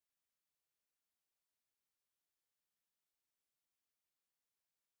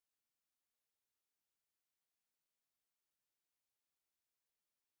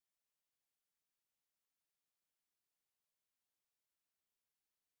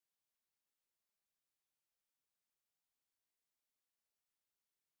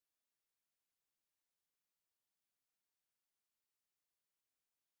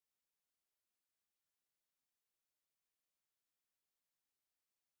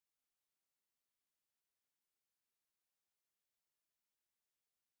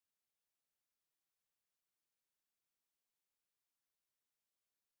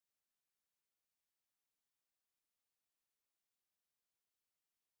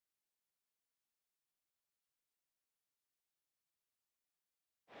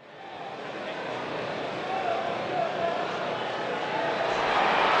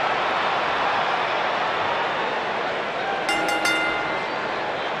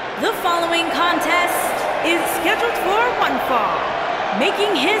The following contest is scheduled for one fall.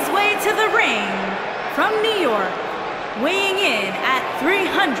 Making his way to the ring from New York, weighing in at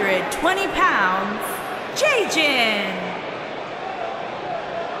 320 pounds, Jajin.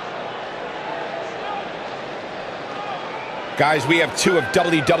 Guys, we have two of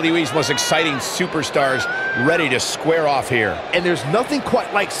WWE's most exciting superstars ready to square off here. And there's nothing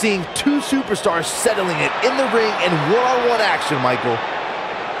quite like seeing two superstars settling it in the ring in one-on-one action, Michael.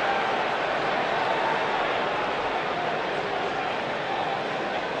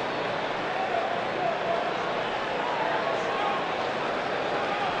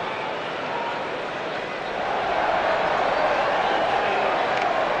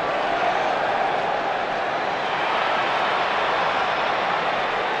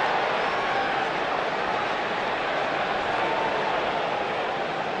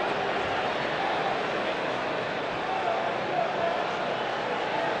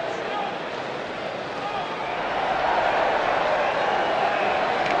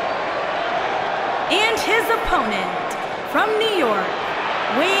 And his opponent from New York,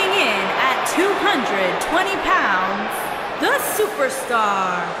 weighing in at 220 pounds, the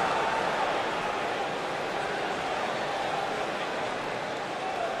Superstar.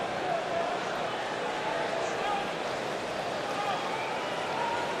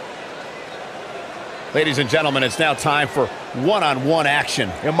 Ladies and gentlemen, it's now time for one-on-one action.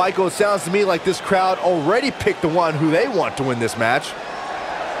 And Michael, it sounds to me like this crowd already picked the one who they want to win this match.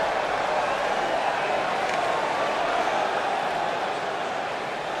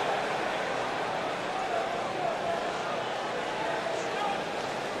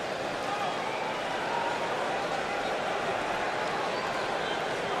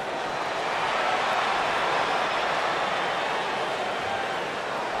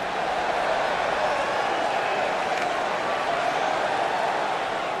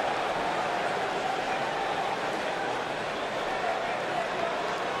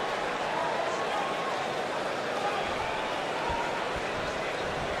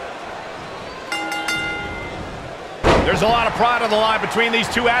 There's a lot of pride on the line between these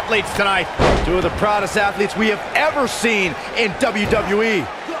two athletes tonight. Two of the proudest athletes we have ever seen in WWE.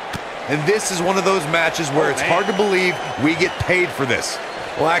 And this is one of those matches where it's hard to believe we get paid for this.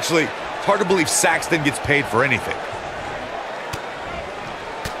 Well, actually, it's hard to believe Saxton gets paid for anything.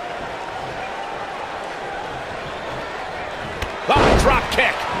 Oh, drop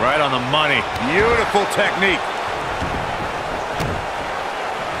kick. Right on the money. Beautiful technique.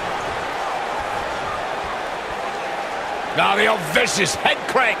 Now the old vicious head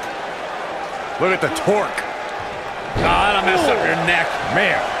crank. Look at the torque. Oh, that'll mess up your neck.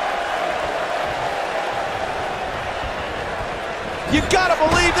 Man. You gotta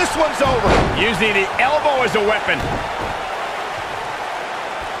believe this one's over. Using the elbow as a weapon.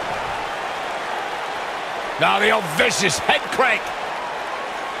 Now the old vicious head crank.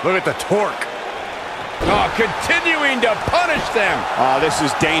 Look at the torque. Oh, continuing to punish them. Oh, this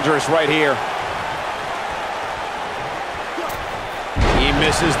is dangerous right here. He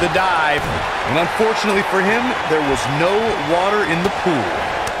misses the dive. And unfortunately for him, there was no water in the pool.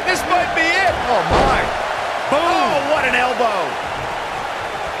 This might be it. Oh, my. Boom. Oh, what an elbow.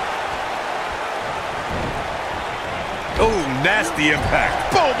 Oh, nasty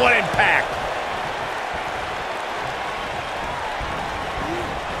impact. Boom, what impact.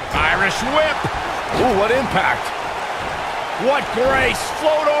 Irish whip. Ooh, what impact. What grace.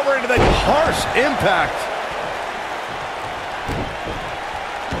 Float over into the harsh impact.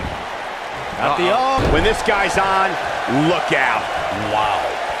 At the when this guy's on, look out. Wow.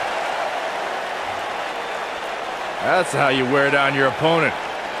 That's how you wear down your opponent.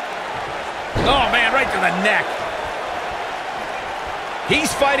 Oh, man, right to the neck.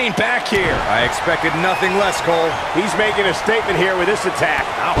 He's fighting back here. I expected nothing less, Cole. He's making a statement here with this attack.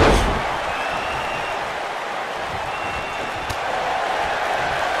 Ouch.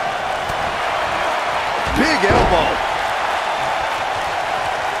 Big elbow.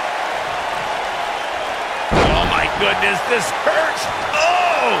 Goodness, this hurts.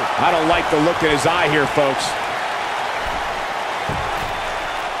 Oh! I don't like the look in his eye here, folks.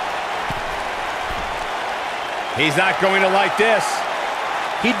 He's not going to like this.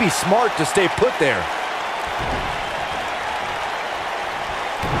 He'd be smart to stay put there.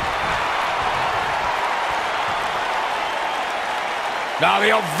 Now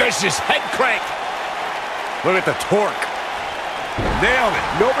the old vicious head crank. Look at the torque. Nailed it.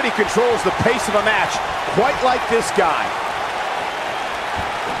 Nobody controls the pace of a match quite like this guy.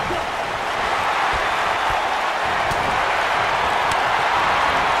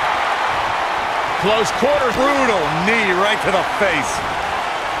 Close quarters. Brutal knee right to the face.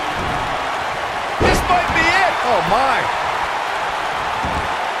 might be it. Oh, my.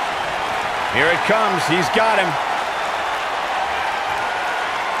 Here it comes. He's got him.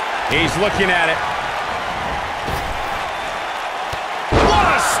 He's looking at it. What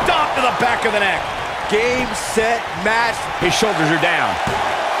a stomp to the back of the neck. Game, set, match. His shoulders are down.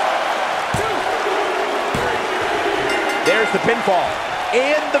 There's the pinfall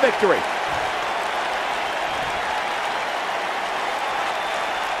and the victory.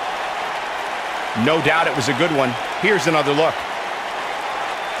 No doubt it was a good one. Here's another look.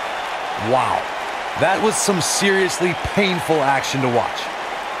 Wow, that was some seriously painful action to watch.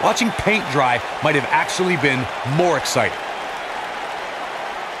 Watching paint dry might have actually been more exciting.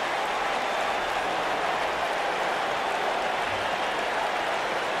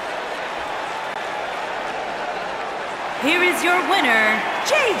 Here is your winner,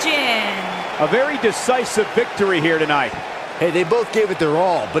 Jin. A very decisive victory here tonight. Hey, they both gave it their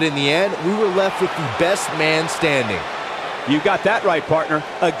all, but in the end, we were left with the best man standing. You got that right, partner.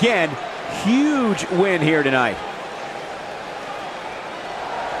 Again, huge win here tonight.